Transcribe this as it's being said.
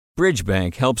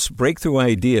Bridgebank helps breakthrough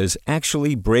ideas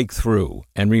actually break through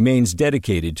and remains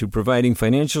dedicated to providing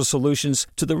financial solutions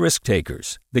to the risk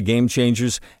takers, the game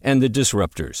changers, and the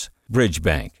disruptors.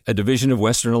 Bridgebank, a division of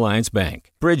Western Alliance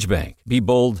Bank. Bridgebank. Be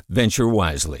bold, venture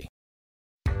wisely.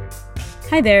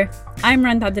 Hi there, I'm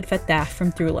Randa Abdel Fattah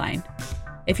from Throughline.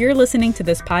 If you're listening to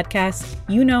this podcast,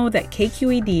 you know that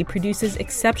KQED produces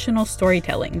exceptional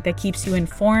storytelling that keeps you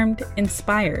informed,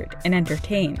 inspired, and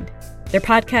entertained. Their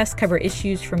podcasts cover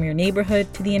issues from your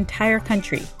neighborhood to the entire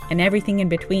country and everything in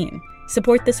between.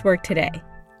 Support this work today.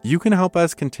 You can help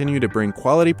us continue to bring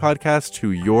quality podcasts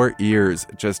to your ears.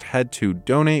 Just head to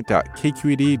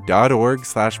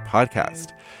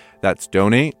donate.kqed.org/podcast. That's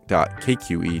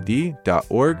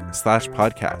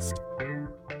donate.kqed.org/podcast.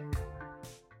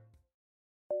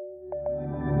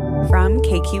 From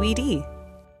KQED.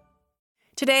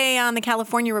 Today on the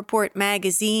California Report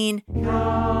magazine,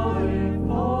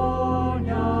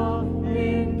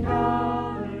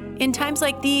 in times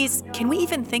like these, can we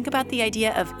even think about the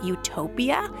idea of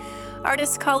utopia?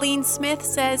 Artist Cauleen Smith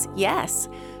says yes.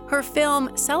 Her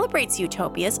film celebrates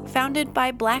utopias founded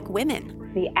by Black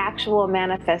women. The actual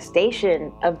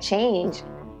manifestation of change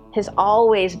has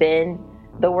always been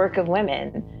the work of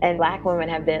women. And Black women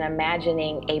have been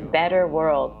imagining a better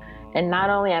world. And not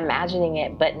only imagining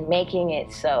it, but making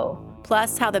it so.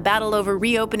 Plus, how the battle over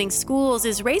reopening schools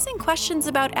is raising questions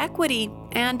about equity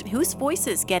and whose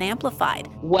voices get amplified.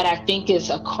 What I think is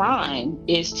a crime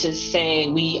is to say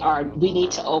we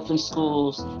need to open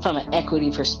schools from an equity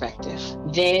perspective.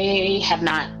 They have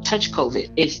not touched COVID.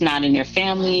 It's not in their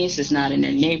families, it's not in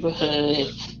their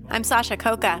neighborhood. I'm Sasha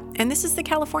Coca, and this is the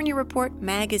California Report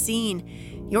magazine.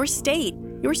 Your state,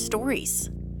 your stories.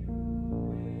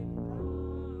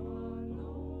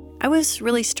 I was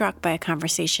really struck by a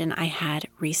conversation I had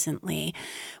recently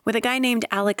with a guy named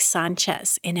Alex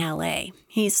Sanchez in LA.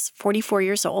 He's 44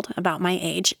 years old, about my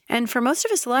age, and for most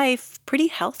of his life, pretty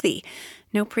healthy,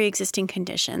 no pre-existing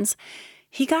conditions.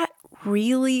 He got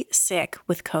really sick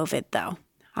with COVID, though.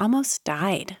 Almost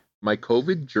died. My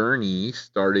COVID journey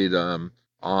started on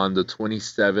the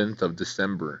 27th of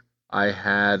December. I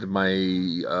had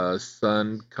my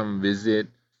son come visit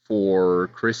for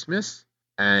Christmas.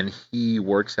 And he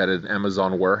works at an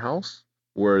Amazon warehouse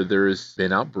where there's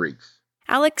been outbreaks.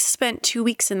 Alex spent 2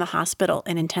 weeks in the hospital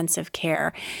in intensive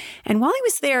care. And while he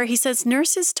was there, he says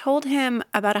nurses told him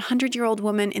about a 100-year-old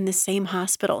woman in the same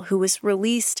hospital who was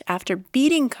released after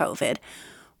beating COVID,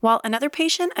 while another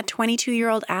patient, a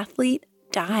 22-year-old athlete,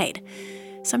 died.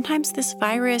 Sometimes this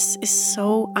virus is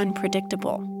so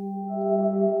unpredictable.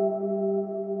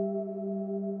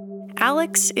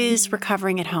 Alex is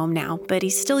recovering at home now, but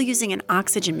he's still using an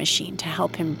oxygen machine to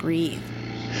help him breathe.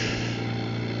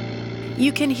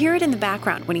 You can hear it in the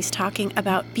background when he's talking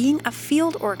about being a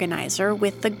field organizer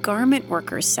with the Garment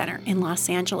Workers Center in Los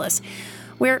Angeles,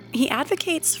 where he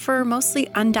advocates for mostly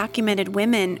undocumented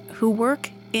women who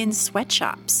work in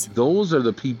sweatshops. Those are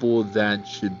the people that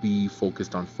should be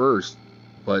focused on first,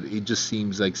 but it just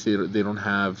seems like they don't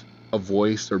have a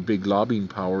voice or big lobbying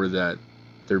power that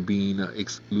they're being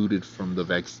excluded from the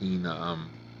vaccine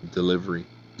delivery,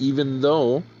 even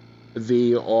though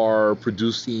they are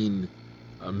producing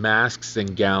masks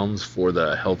and gowns for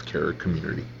the healthcare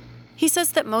community. He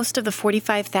says that most of the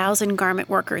 45,000 garment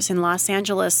workers in Los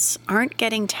Angeles aren't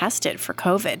getting tested for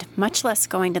COVID, much less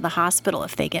going to the hospital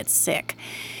if they get sick.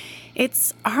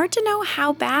 It's hard to know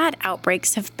how bad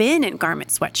outbreaks have been in garment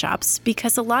sweatshops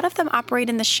because a lot of them operate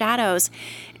in the shadows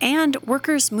and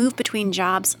workers move between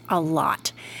jobs a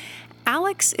lot.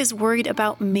 Alex is worried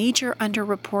about major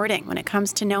underreporting when it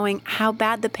comes to knowing how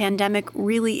bad the pandemic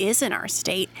really is in our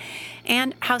state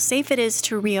and how safe it is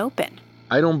to reopen.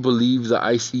 I don't believe the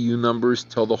ICU numbers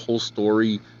tell the whole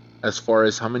story as far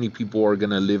as how many people are going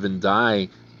to live and die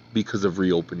because of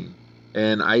reopening.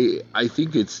 And I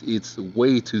think it's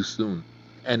way too soon.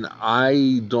 And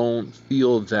I don't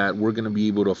feel that we're going to be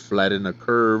able to flatten a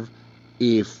curve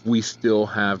if we still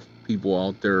have people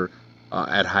out there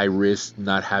at high risk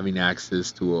not having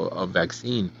access to a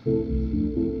vaccine.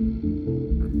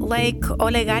 Like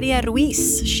Olegaria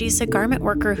Ruiz, she's a garment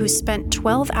worker who spent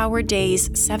 12-hour days,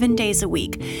 7 days a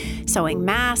week, sewing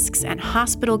masks and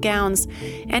hospital gowns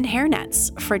and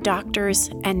hairnets for doctors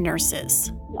and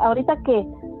nurses. Ahorita que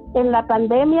en la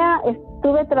pandemia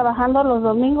estuve trabajando los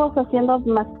domingos haciendo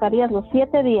mascarillas los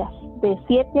 7 días. De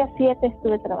 7 a 7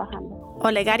 estuve trabajando.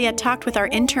 Olegaria talked with our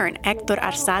intern, Héctor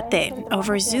Arzate,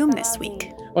 over Zoom this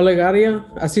week. Olegaria,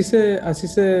 ¿así se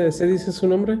dice su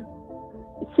nombre?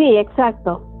 Sí,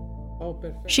 exacto.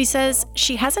 She says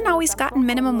she hasn't always gotten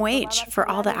minimum wage for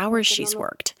all the hours she's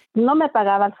worked. No me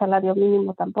pagaba el salario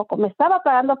mínimo tampoco. Me estaba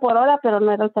pagando por hora, pero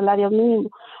no era el salario mínimo.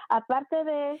 Aparte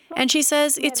de eso, And she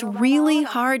says it's really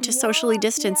hard to socially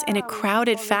distance in a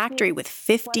crowded factory with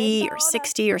 50 or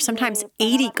 60 or sometimes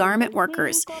 80 garment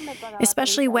workers,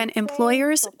 especially when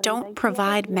employers don't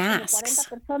provide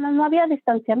masks. No había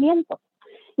distanciamiento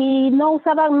y no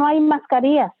hay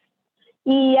mascarillas.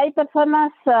 Y hay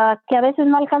personas que a veces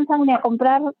no alcanzan ni a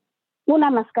comprar una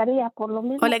mascarilla por lo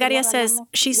mismo. Olegaria says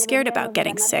she's scared about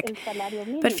getting sick,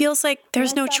 but feels like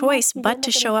there's no choice but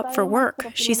to show up for work.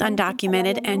 She's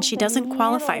undocumented and she doesn't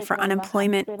qualify for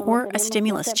unemployment or a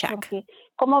stimulus check.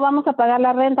 ¿Cómo vamos a pagar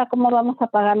la renta? ¿Cómo vamos a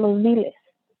pagar los biles?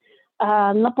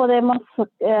 No podemos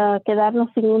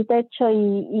quedarnos sin un techo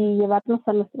y llevarnos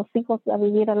a nuestros hijos a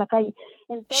vivir a la calle.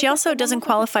 She also doesn't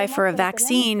qualify for a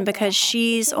vaccine because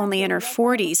she's only in her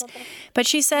 40s, but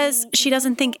she says she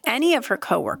doesn't think any of her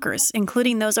coworkers,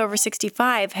 including those over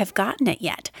 65, have gotten it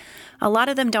yet. A lot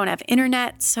of them don't have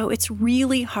internet, so it's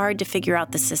really hard to figure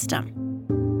out the system.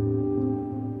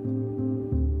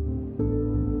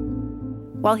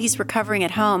 While he's recovering at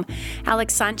home,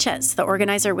 Alex Sanchez, the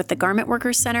organizer with the Garment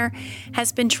Workers Center,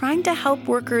 has been trying to help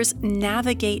workers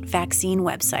navigate vaccine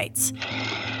websites.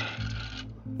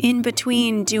 In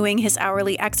between doing his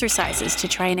hourly exercises to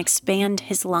try and expand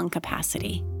his lung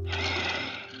capacity.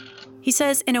 He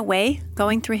says, in a way,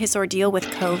 going through his ordeal with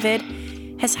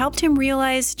COVID has helped him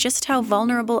realize just how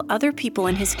vulnerable other people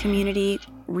in his community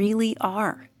really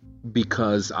are.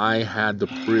 Because I had the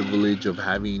privilege of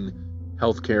having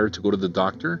healthcare to go to the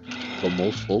doctor, but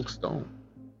most folks don't.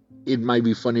 It might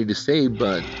be funny to say,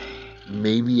 but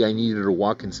maybe I needed to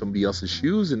walk in somebody else's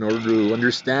shoes in order to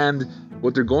understand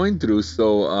what they're going through.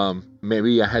 So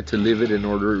maybe I had to live it in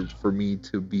order for me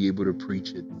to be able to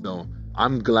preach it. So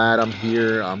I'm glad I'm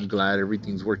here. I'm glad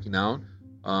everything's working out.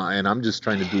 And I'm just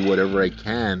trying to do whatever I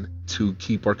can to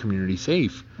keep our community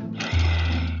safe.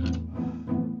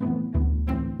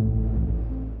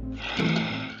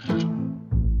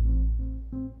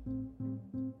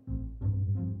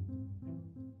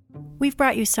 We've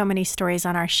brought you so many stories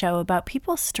on our show about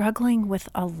people struggling with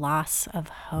a loss of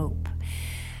hope.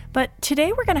 But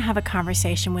today we're going to have a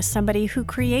conversation with somebody who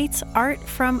creates art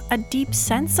from a deep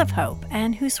sense of hope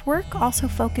and whose work also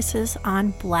focuses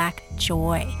on Black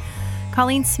joy.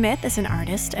 Cauleen Smith is an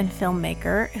artist and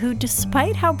filmmaker who,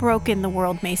 despite how broken the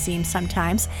world may seem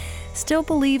sometimes, still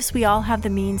believes we all have the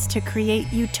means to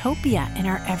create utopia in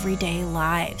our everyday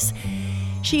lives.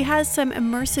 She has some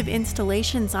immersive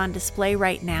installations on display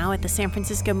right now at the San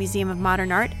Francisco Museum of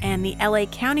Modern Art and the LA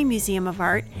County Museum of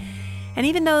Art. And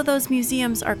even though those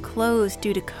museums are closed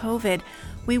due to COVID,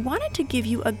 we wanted to give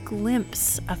you a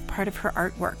glimpse of part of her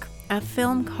artwork, a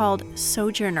film called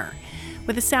Sojourner,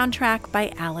 with a soundtrack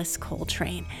by Alice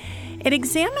Coltrane. It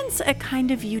examines a kind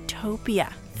of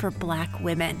utopia for Black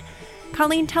women.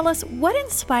 Cauleen, tell us, what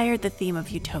inspired the theme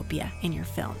of utopia in your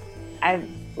film? I've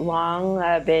long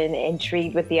been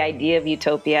intrigued with the idea of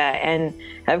utopia and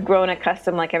have grown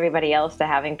accustomed, like everybody else, to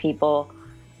having people,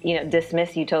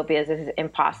 dismiss utopias as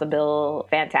impossible,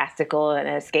 fantastical, and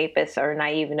escapist or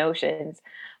naive notions.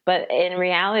 But in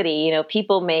reality,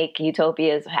 people make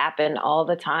utopias happen all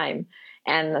the time.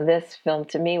 And this film,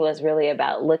 to me, was really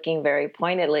about looking very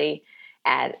pointedly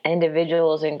at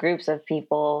individuals and groups of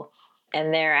people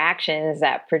and their actions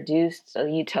that produced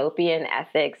utopian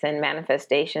ethics and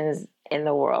manifestations in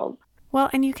the world. Well,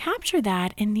 and you capture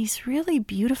that in these really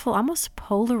beautiful, almost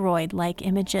Polaroid-like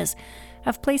images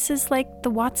of places like the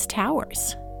Watts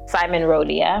Towers. Simon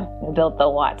Rodia built the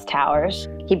Watts Towers.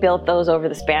 He built those over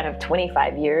the span of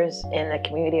 25 years in the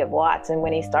community of Watts. And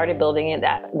when he started building it,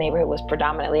 that neighborhood was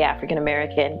predominantly African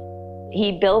American.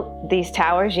 He built these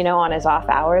towers, on his off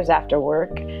hours after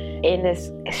work in this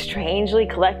strangely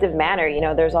collective manner.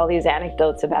 There's all these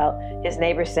anecdotes about his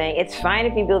neighbors saying, it's fine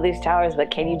if you build these towers, but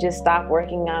can you just stop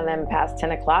working on them past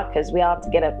 10 o'clock? Because we all have to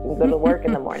get up and go to work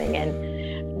in the morning.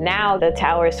 And now the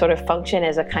towers sort of function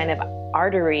as a kind of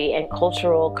artery and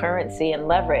cultural currency and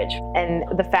leverage. And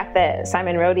the fact that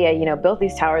Simon Rodia, built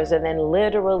these towers and then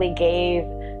literally gave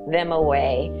them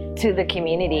away to the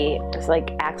community, it's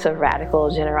like acts of radical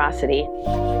generosity.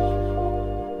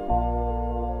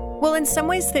 Well, in some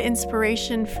ways, the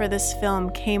inspiration for this film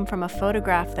came from a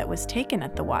photograph that was taken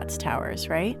at the Watts Towers,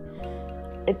 right?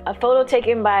 A photo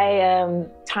taken by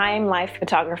Time Life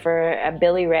photographer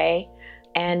Billy Ray,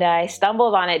 and I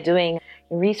stumbled on it doing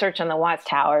research on the Watts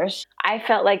Towers. I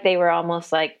felt like they were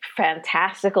almost like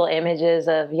fantastical images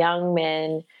of young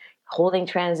men holding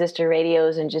transistor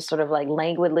radios and just sort of like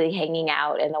languidly hanging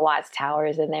out in the Watts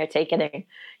Towers, and they're taken in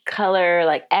color,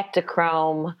 like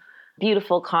Ektachrome,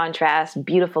 Beautiful contrast,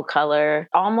 beautiful color,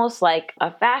 almost like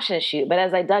a fashion shoot. But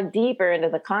as I dug deeper into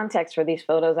the context for these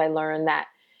photos, I learned that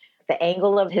the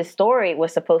angle of his story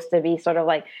was supposed to be sort of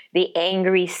like the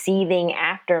angry, seething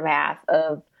aftermath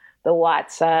of the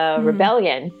Watts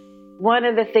rebellion. One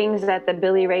of the things that the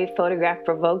Billy Ray photograph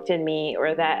provoked in me,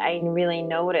 or that I really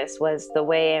noticed, was the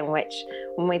way in which,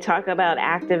 when we talk about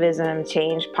activism,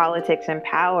 change, politics, and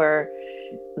power,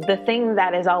 the thing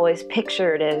that is always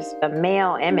pictured is a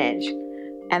male image.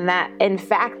 And that, in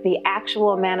fact, the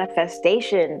actual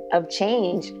manifestation of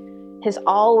change has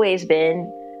always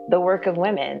been the work of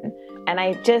women. And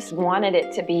I just wanted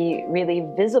it to be really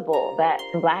visible that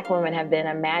Black women have been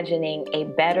imagining a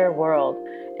better world,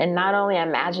 and not only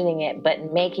imagining it,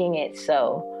 but making it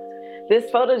so. This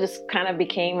photo just kind of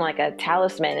became like a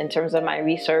talisman in terms of my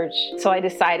research. So I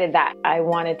decided that I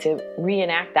wanted to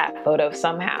reenact that photo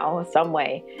somehow, some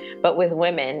way, but with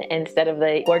women instead of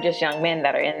the gorgeous young men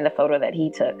that are in the photo that he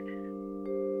took.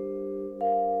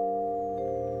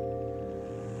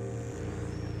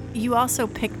 You also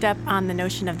picked up on the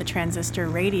notion of the transistor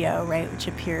radio, right, which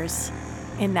appears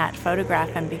in that photograph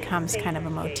and becomes kind of a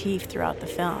motif throughout the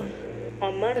film.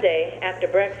 On Monday, after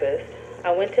breakfast,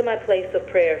 I went to my place of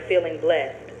prayer feeling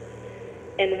blessed.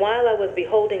 And while I was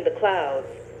beholding the clouds,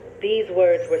 these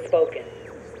words were spoken.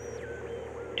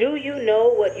 Do you know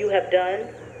what you have done?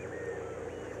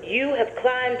 You have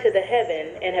climbed to the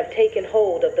heaven and have taken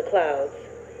hold of the clouds.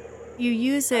 You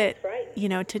use it,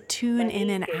 to tune in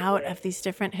and out of these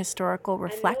different historical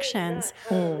reflections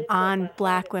on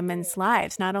Black women's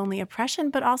lives, not only oppression,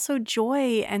 but also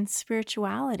joy and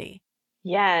spirituality.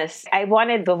 Yes, I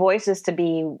wanted the voices to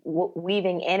be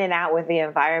weaving in and out with the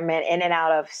environment, in and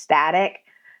out of static,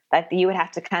 that you would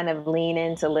have to kind of lean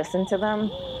in to listen to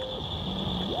them.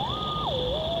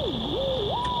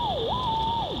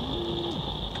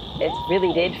 It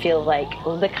really did feel like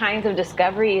the kinds of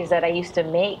discoveries that I used to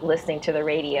make listening to the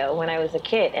radio when I was a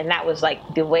kid, and that was like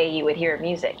the way you would hear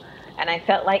music. And I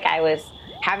felt like I was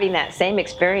having that same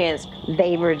experience.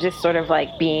 They were just sort of like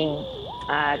being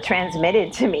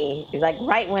transmitted to me, like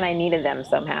right when I needed them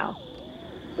somehow.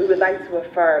 We would like to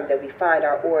affirm that we find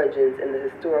our origins in the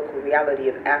historical reality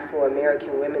of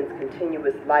Afro-American women's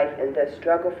continuous life and death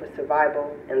struggle for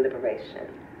survival and liberation.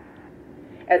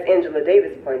 As Angela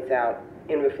Davis points out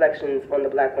in Reflections on the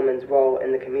Black woman's role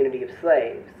in the community of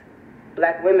slaves,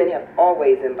 Black women have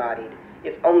always embodied,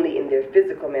 if only in their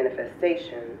physical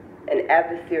manifestation, an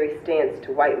adversary stance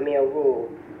to white male rule,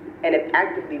 and have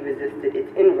actively resisted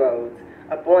its inroads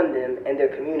upon them and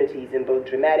their communities in both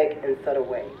dramatic and subtle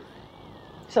ways.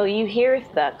 So you hear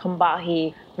the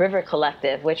Combahee River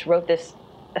Collective, which wrote this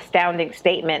astounding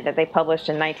statement that they published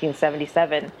in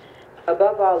 1977.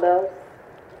 Above all else,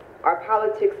 our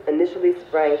politics initially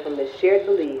sprang from the shared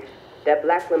belief that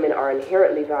Black women are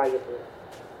inherently valuable,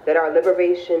 that our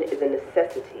liberation is a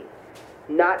necessity,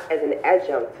 not as an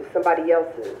adjunct to somebody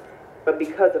else's, but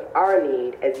because of our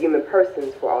need as human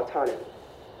persons for autonomy.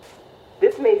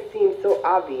 This may seem so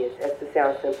obvious as to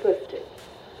sound simplistic,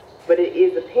 but it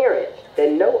is apparent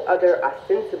that no other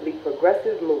ostensibly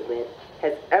progressive movement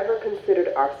has ever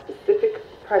considered our specific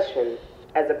oppression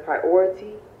as a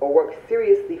priority or worked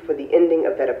seriously for the ending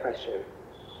of that oppression.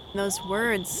 Those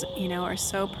words, are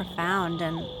so profound,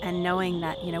 and knowing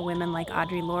that, women like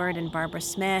Audre Lorde and Barbara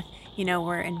Smith,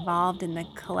 were involved in the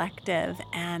collective,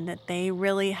 and that they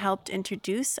really helped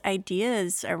introduce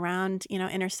ideas around,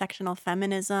 intersectional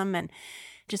feminism, and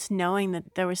just knowing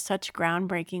that there was such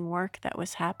groundbreaking work that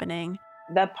was happening.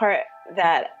 The part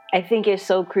that I think is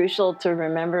so crucial to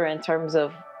remember in terms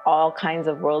of all kinds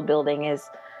of world building is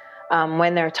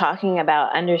when they're talking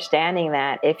about understanding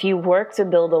that if you work to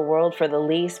build a world for the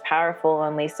least powerful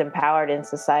and least empowered in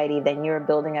society, then you're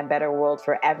building a better world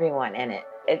for everyone in it.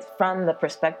 It's from the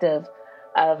perspective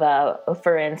of,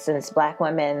 for instance, Black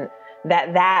women,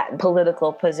 that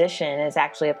political position is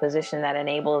actually a position that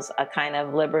enables a kind of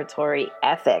liberatory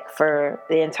ethic for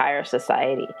the entire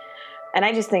society. And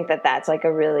I just think that that's like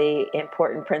a really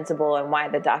important principle and why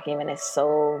the document is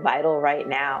so vital right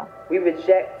now. We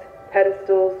reject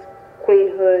pedestals,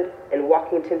 queenhood, and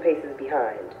walking 10 paces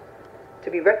behind.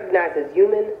 To be recognized as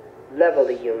human,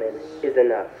 levelly human, is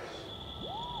enough.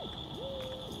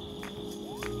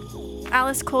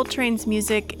 Alice Coltrane's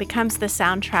music becomes the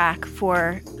soundtrack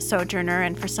for Sojourner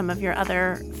and for some of your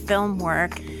other film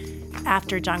work.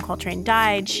 After John Coltrane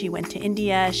died, she went to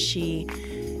India. She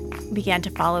began to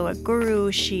follow a guru.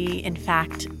 She, in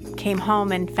fact, came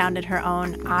home and founded her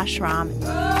own ashram.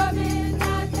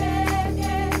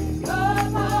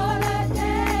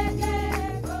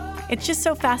 It's just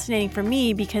so fascinating for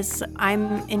me because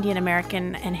I'm Indian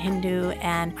American and Hindu,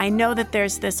 and I know that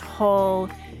there's this whole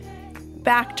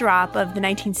backdrop of the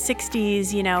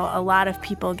 1960s, you know, a lot of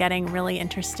people getting really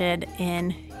interested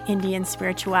in Indian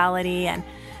spirituality and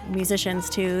musicians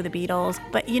too, the Beatles.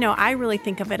 But, you know, I really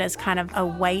think of it as kind of a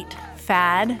white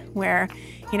fad where,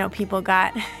 you know, people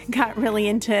got really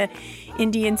into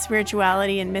Indian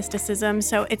spirituality and mysticism.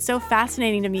 So it's so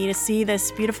fascinating to me to see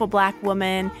this beautiful Black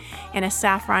woman in a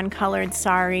saffron-colored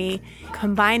sari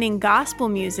combining gospel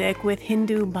music with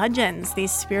Hindu bhajans,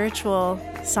 these spiritual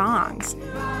songs.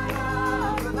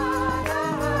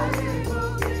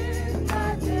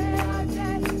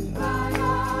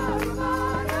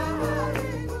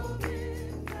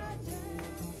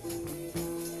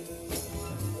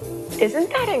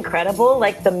 Isn't that incredible?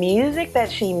 Like the music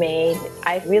that she made,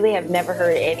 I really have never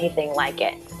heard anything like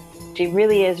it. She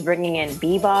really is bringing in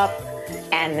bebop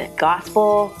and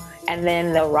gospel and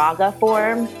then the raga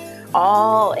form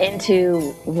all into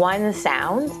one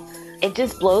sound. It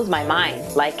just blows my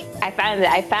mind. Like I found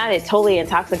it totally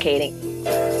intoxicating.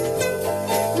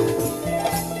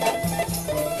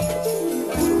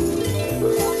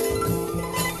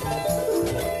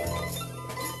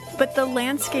 But the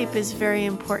landscape is very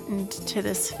important to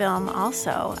this film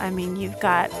also. I mean, you've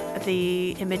got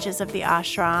the images of the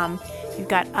ashram. You've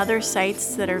got other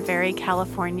sites that are very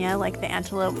California, like the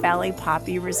Antelope Valley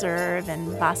Poppy Reserve and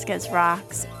Vasquez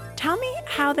Rocks. Tell me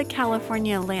how the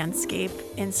California landscape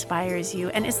inspires you.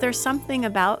 And is there something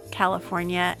about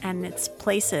California and its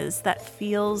places that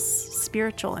feels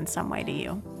spiritual in some way to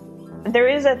you? There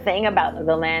is a thing about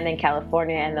the land in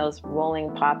California and those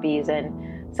rolling poppies and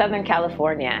Southern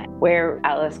California, where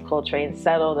Alice Coltrane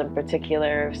settled in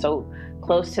particular, so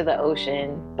close to the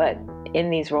ocean, but in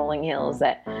these rolling hills,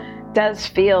 that does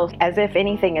feel as if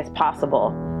anything is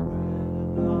possible.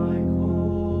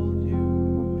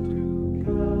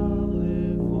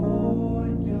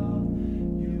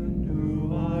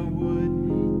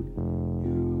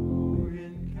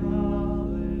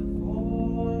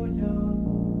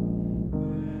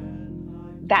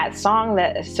 That song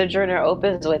that Sojourner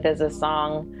opens with is a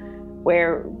song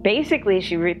where basically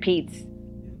she repeats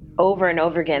over and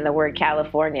over again the word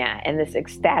California in this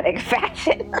ecstatic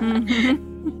fashion.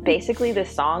 Mm-hmm. Basically, the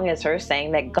song is her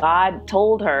saying that God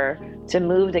told her to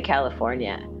move to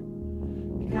California.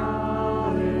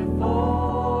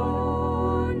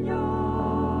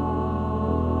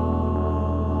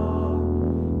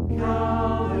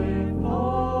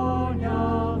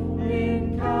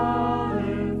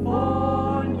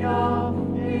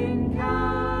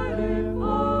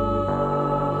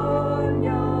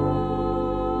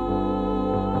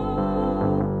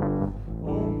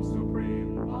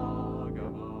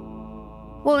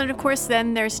 Well, and of course,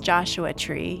 then there's Joshua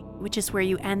Tree, which is where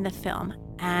you end the film.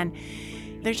 And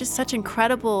there's just such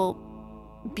incredible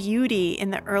beauty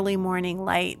in the early morning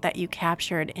light that you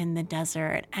captured in the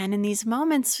desert. And in these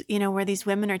moments, you know, where these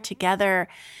women are together,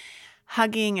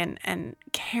 hugging and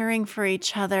caring for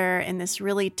each other in this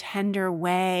really tender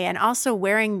way, and also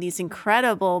wearing these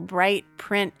incredible bright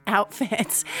print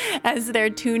outfits as they're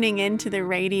tuning into the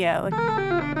radio.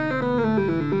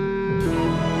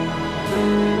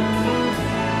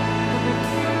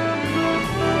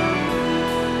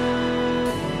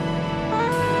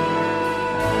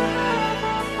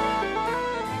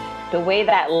 The way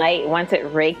that light, once it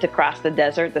raked across the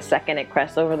desert, the second it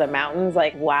crests over the mountains,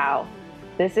 like, wow,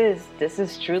 this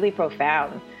is truly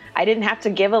profound. I didn't have to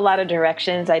give a lot of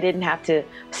directions. I didn't have to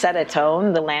set a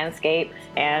tone. The landscape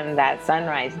and that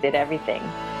sunrise did everything.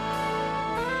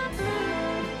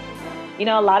 You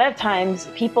know, a lot of times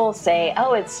people say,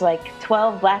 oh, it's like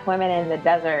 12 Black women in the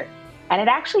desert. And it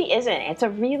actually isn't. It's a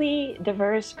really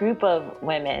diverse group of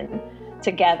women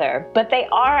together. But they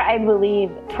are, I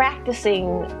believe,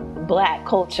 practicing Black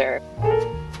culture.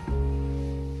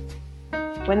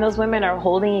 When those women are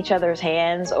holding each other's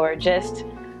hands or just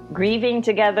grieving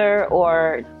together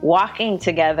or walking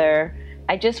together,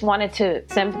 I just wanted to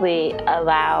simply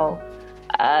allow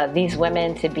these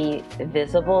women to be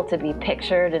visible, to be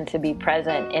pictured, and to be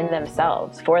present in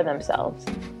themselves, for themselves.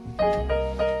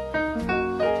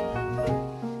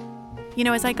 You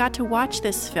know, as I got to watch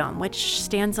this film, which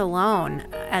stands alone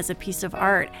as a piece of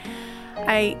art,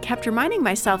 I kept reminding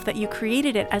myself that you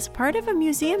created it as part of a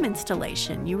museum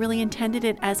installation. You really intended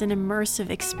it as an immersive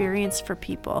experience for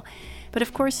people. But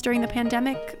of course, during the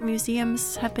pandemic,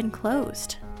 museums have been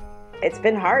closed. It's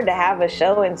been hard to have a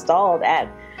show installed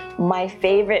at my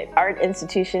favorite art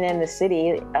institution in the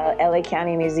city, LA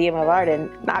County Museum of Art, and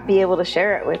not be able to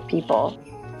share it with people.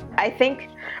 I think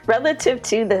relative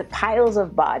to the piles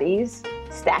of bodies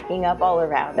stacking up all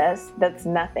around us, that's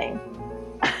nothing.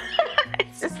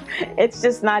 It's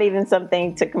just not even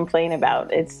something to complain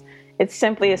about. It's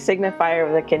simply a signifier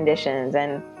of the conditions.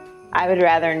 And I would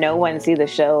rather no one see the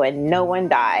show and no one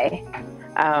die.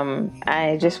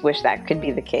 I just wish that could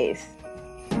be the case.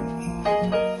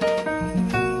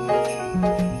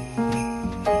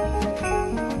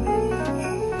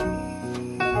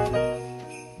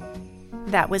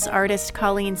 That was artist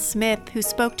Cauleen Smith, who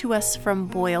spoke to us from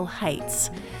Boyle Heights.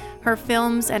 Her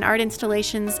films and art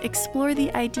installations explore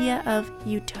the idea of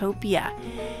utopia.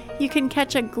 You can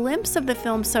catch a glimpse of the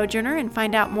film Sojourner and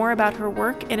find out more about her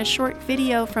work in a short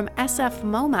video from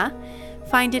SFMOMA.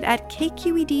 Find it at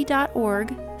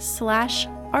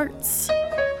kqed.org/arts.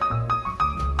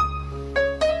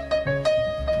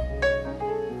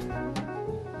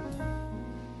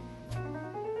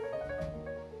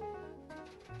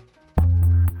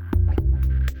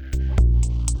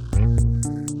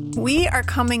 We are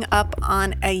coming up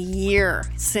on a year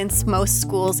since most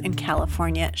schools in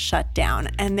California shut down,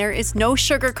 and there is no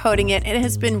sugarcoating it. It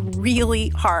has been really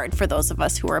hard for those of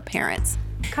us who are parents.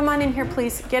 Come on in here,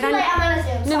 please. Get on. I'm on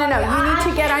a Zoom. No. You need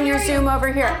to get on your Zoom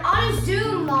over here. I'm on a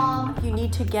Zoom, Mom. You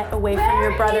need to get away from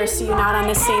your brother so you're not on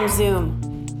the same Zoom.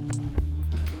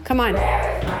 Come on.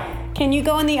 Can you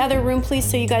go in the other room, please,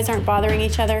 so you guys aren't bothering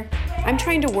each other? I'm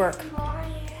trying to work.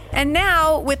 And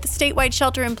now, with the statewide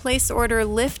shelter-in-place order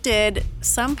lifted,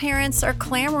 some parents are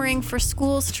clamoring for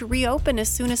schools to reopen as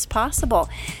soon as possible.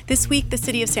 This week, the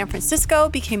city of San Francisco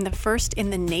became the first in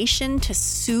the nation to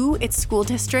sue its school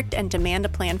district and demand a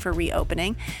plan for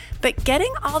reopening. But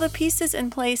getting all the pieces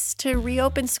in place to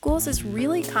reopen schools is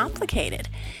really complicated.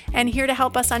 And here to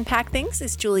help us unpack things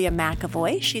is Julia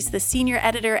McAvoy. She's the senior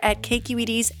editor at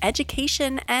KQED's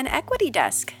Education and Equity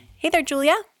Desk. Hey there,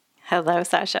 Julia. Hello,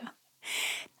 Sasha.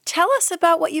 Tell us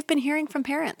about what you've been hearing from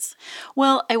parents.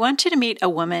 Well, I want you to meet a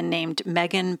woman named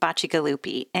Megan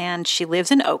Bacigalupi, and she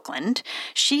lives in Oakland.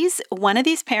 She's one of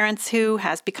these parents who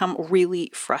has become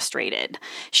really frustrated.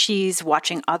 She's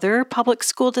watching other public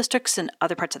school districts in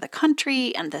other parts of the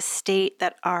country and the state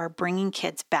that are bringing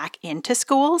kids back into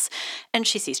schools, and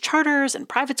she sees charters and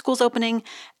private schools opening.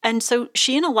 And so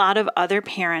she and a lot of other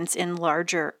parents in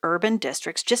larger urban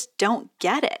districts just don't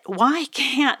get it. Why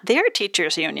can't their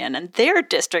teachers union and their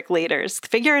district leaders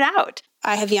figure it out?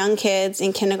 I have young kids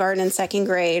in kindergarten and second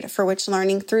grade for which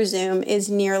learning through Zoom is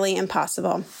nearly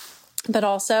impossible. But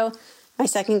also, my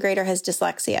second grader has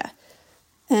dyslexia.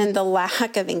 And the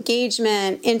lack of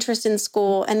engagement, interest in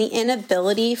school, and the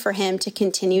inability for him to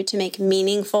continue to make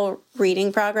meaningful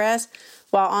reading progress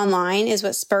while online is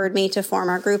what spurred me to form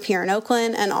our group here in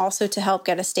Oakland and also to help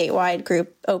get a statewide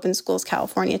group, Open Schools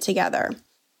California, together.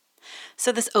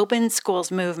 So this open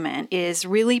schools movement is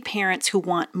really parents who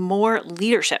want more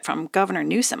leadership from Governor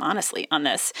Newsom, honestly, on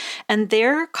this. And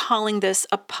they're calling this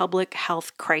a public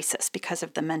health crisis because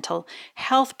of the mental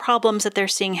health problems that they're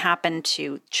seeing happen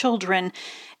to children.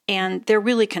 And they're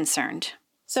really concerned.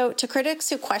 So to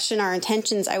critics who question our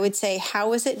intentions, I would say,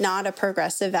 how is it not a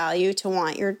progressive value to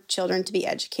want your children to be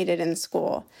educated in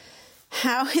school?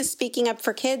 How is speaking up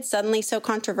for kids suddenly so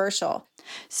controversial?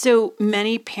 So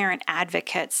many parent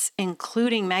advocates,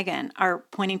 including Megan, are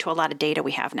pointing to a lot of data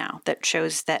we have now that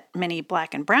shows that many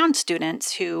Black and brown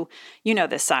students who, you know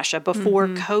this, Sasha, before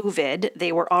COVID,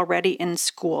 they were already in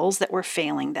schools that were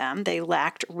failing them. They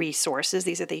lacked resources.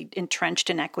 These are the entrenched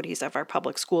inequities of our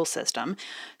public school system.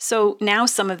 So now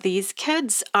some of these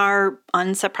kids are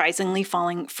unsurprisingly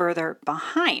falling further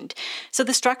behind. So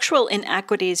the structural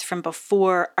inequities from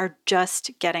before are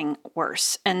just getting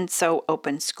worse. And so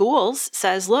Open Schools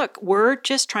says, look, we're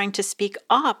just trying to speak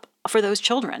up for those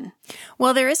children.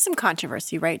 Well, there is some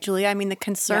controversy, right, Julia? I mean, the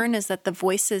concern is that the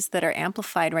voices that are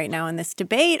amplified right now in this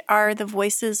debate are the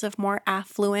voices of more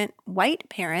affluent white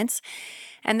parents,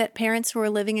 and that parents who are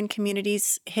living in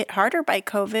communities hit harder by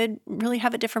COVID really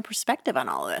have a different perspective on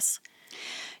all of this.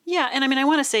 Yeah, and I mean, I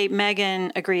want to say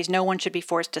Megan agrees no one should be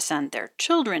forced to send their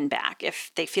children back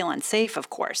if they feel unsafe, of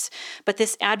course. But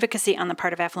this advocacy on the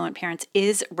part of affluent parents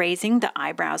is raising the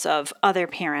eyebrows of other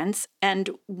parents. And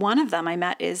one of them I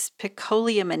met is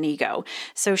Picolia Manigo.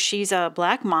 So she's a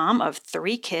Black mom of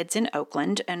 3 kids in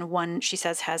Oakland, and one, she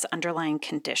says, has underlying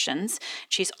conditions.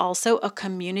 She's also a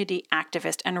community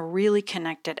activist and really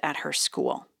connected at her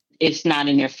school. It's not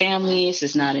in their families.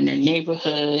 It's not in their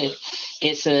neighborhood.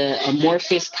 It's a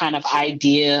amorphous kind of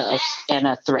idea and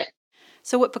a threat.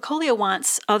 So what Picolia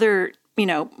wants other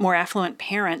more affluent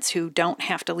parents who don't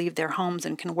have to leave their homes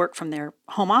and can work from their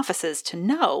home offices to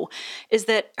know is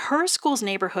that her school's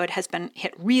neighborhood has been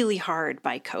hit really hard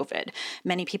by COVID.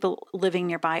 Many people living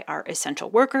nearby are essential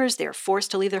workers. They're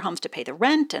forced to leave their homes to pay the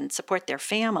rent and support their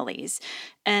families.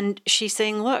 And she's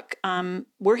saying, look,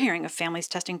 we're hearing of families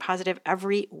testing positive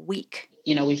every week.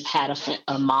 We've had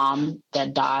a mom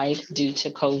that died due to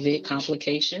COVID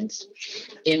complications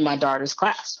in my daughter's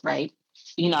class, right?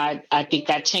 I think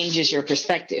that changes your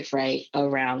perspective, right,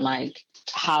 around like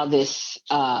how this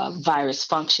virus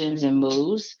functions and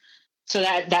moves. So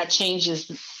that changes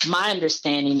my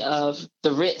understanding of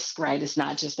the risk, right? It's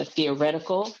not just a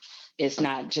theoretical. It's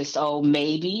not just, oh,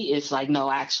 maybe. It's like,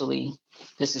 no, actually,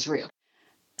 this is real.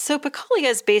 So Pacolia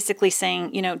is basically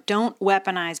saying, don't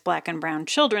weaponize Black and brown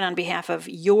children on behalf of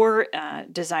your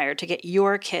desire to get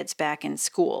your kids back in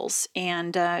schools.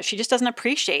 And she just doesn't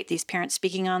appreciate these parents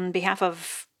speaking on behalf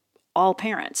of all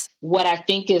parents. What I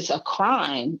think is a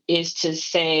crime is to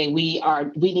say we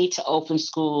need to open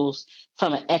schools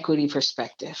from an equity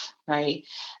perspective, right?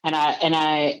 And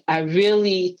I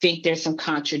really think there's some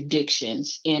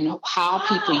contradictions in how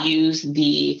people use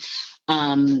the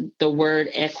word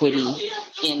equity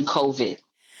in COVID.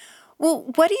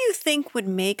 Well, what do you think would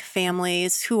make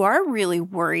families who are really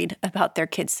worried about their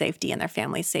kids' safety and their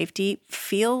family's safety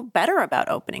feel better about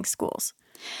opening schools?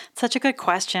 Such a good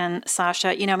question,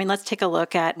 Sasha. Let's take a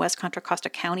look at West Contra Costa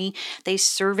County. They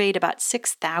surveyed about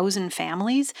 6,000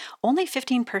 families. Only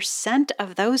 15%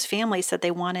 of those families said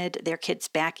they wanted their kids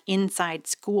back inside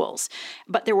schools.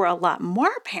 But there were a lot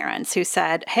more parents who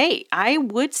said, hey, I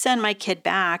would send my kid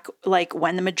back like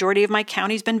when the majority of my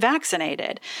county's been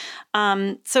vaccinated.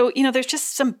 So there's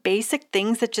just some basic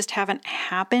things that just haven't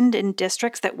happened in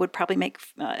districts that would probably make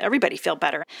everybody feel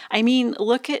better.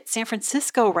 Look at San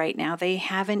Francisco right now. They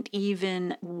haven't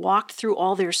even walked through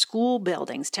all their school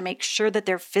buildings to make sure that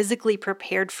they're physically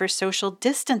prepared for social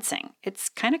distancing. It's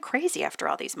kind of crazy after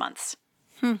all these months.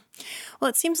 Well,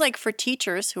 it seems like for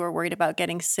teachers who are worried about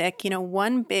getting sick,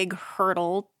 one big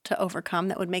hurdle to overcome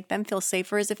that would make them feel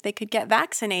safer is if they could get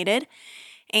vaccinated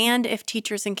and if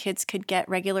teachers and kids could get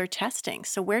regular testing.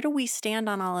 So where do we stand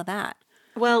on all of that?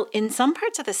 Well, in some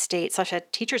parts of the state, Sasha,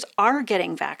 teachers are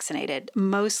getting vaccinated.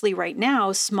 Mostly right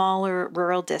now, smaller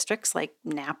rural districts like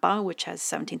Napa, which has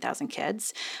 17,000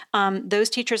 kids, those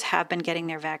teachers have been getting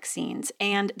their vaccines.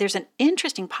 And there's an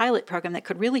interesting pilot program that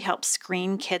could really help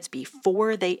screen kids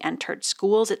before they entered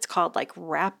schools. It's called like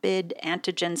rapid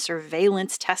antigen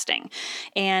surveillance testing.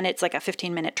 And it's like a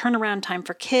 15-minute turnaround time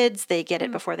for kids. They get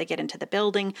it before they get into the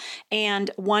building.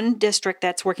 And one district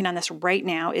that's working on this right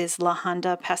now is La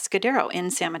Honda Pescadero in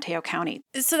San Mateo County.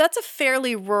 So that's a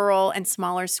fairly rural and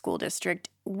smaller school district.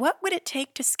 What would it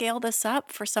take to scale this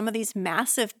up for some of these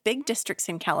massive big districts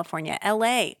in California,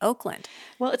 LA, Oakland?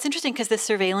 Well, it's interesting because the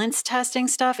surveillance testing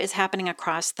stuff is happening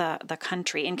across the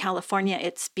country. In California,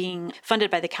 it's being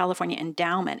funded by the California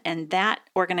Endowment, and that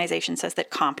organization says that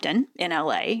Compton in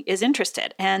LA is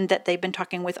interested and that they've been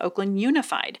talking with Oakland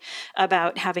Unified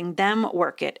about having them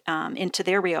work it into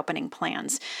their reopening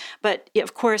plans. But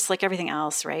of course, like everything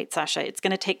else, right, Sasha, it's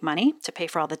going to take money to pay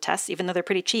for all the tests, even though they're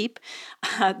pretty cheap,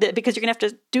 because you're going to have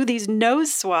to do these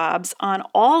nose swabs on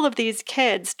all of these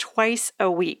kids twice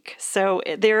a week. So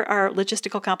there are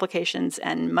logistical complications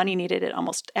and money needed at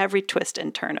almost every twist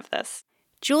and turn of this.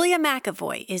 Julia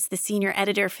McAvoy is the senior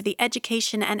editor for the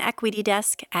Education and Equity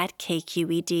Desk at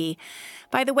KQED.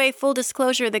 By the way, full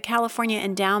disclosure, the California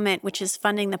Endowment, which is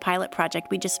funding the pilot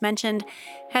project we just mentioned,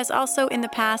 has also in the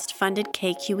past funded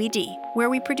KQED, where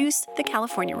we produce the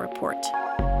California Report.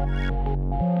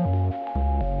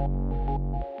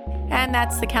 And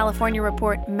that's the California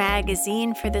Report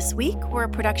magazine for this week. We're a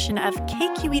production of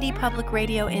KQED Public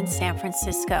Radio in San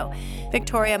Francisco.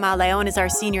 Victoria Maleon is our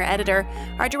senior editor.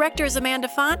 Our director is Amanda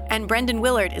Font, and Brendan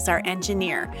Willard is our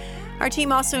engineer. Our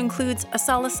team also includes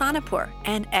Asala Sanapur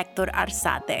and Hector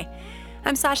Arzate.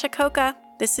 I'm Sasha Coca.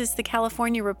 This is the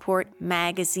California Report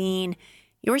magazine.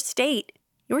 Your state,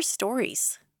 your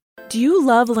stories. Do you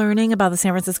love learning about the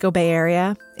San Francisco Bay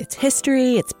Area? Its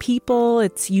history, its people,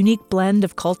 its unique blend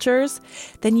of cultures?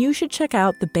 Then you should check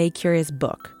out the Bay Curious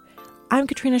book. I'm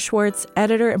Katrina Schwartz,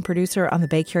 editor and producer on the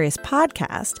Bay Curious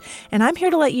podcast, and I'm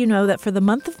here to let you know that for the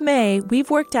month of May, we've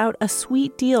worked out a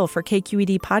sweet deal for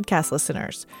KQED podcast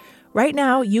listeners. Right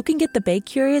now, you can get the Bay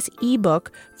Curious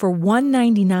ebook for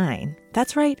 $1.99.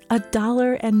 That's right,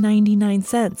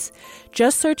 $1.99.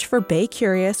 Just search for Bay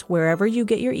Curious wherever you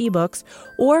get your ebooks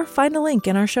or find a link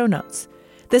in our show notes.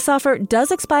 This offer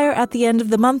does expire at the end of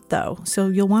the month, though, so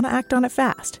you'll want to act on it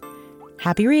fast.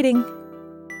 Happy reading!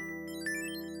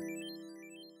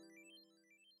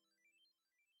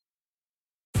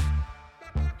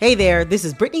 Hey there, this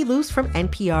is Brittany Luce from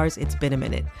NPR's It's Been a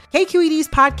Minute. KQED's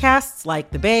podcasts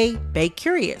like The Bay, Bay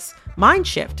Curious, Mind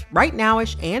Shift, Right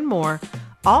Nowish, and more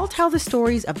all tell the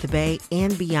stories of the Bay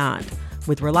and beyond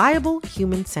with reliable,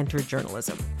 human-centered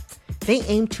journalism. They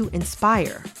aim to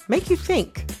inspire, make you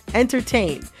think,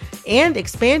 entertain, and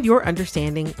expand your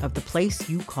understanding of the place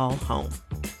you call home.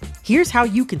 Here's how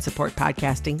you can support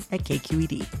podcasting at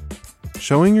KQED.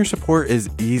 Showing your support is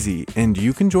easy, and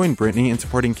you can join Brittany in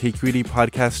supporting KQED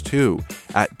Podcast too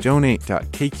at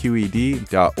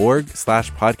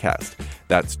donate.kqed.org/podcast.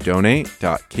 That's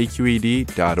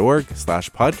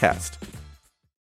donate.kqed.org/podcast.